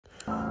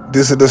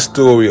This is the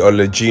story of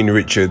Lajean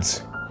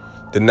Richards.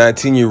 The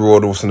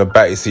 19-year-old was from the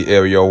Battersea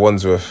area of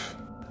Wandsworth.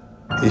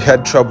 He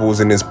had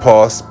troubles in his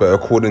past, but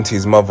according to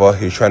his mother,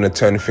 he's trying to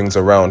turn things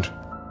around.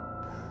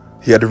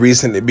 He had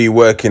recently been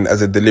working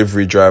as a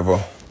delivery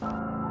driver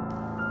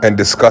and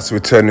discussed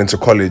returning to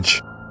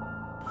college.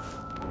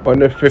 On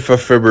the 5th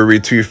of February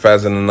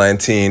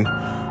 2019,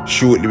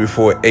 shortly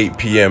before 8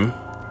 p.m,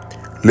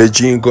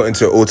 Lajean got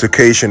into an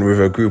altercation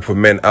with a group of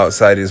men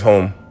outside his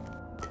home.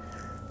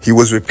 He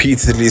was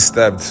repeatedly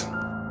stabbed.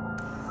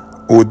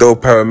 Although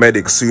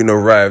paramedics soon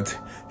arrived,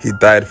 he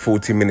died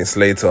 40 minutes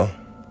later.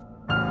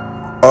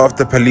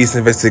 After police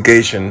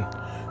investigation,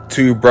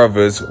 two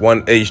brothers,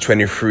 one aged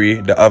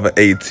 23, the other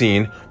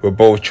 18, were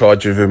both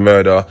charged with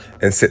murder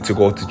and set to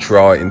go to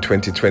trial in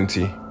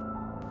 2020.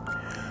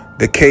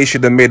 The case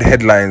should have made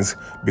headlines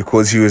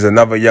because he was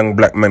another young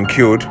black man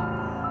killed,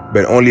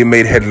 but only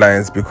made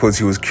headlines because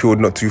he was killed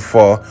not too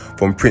far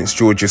from Prince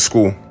George's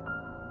School.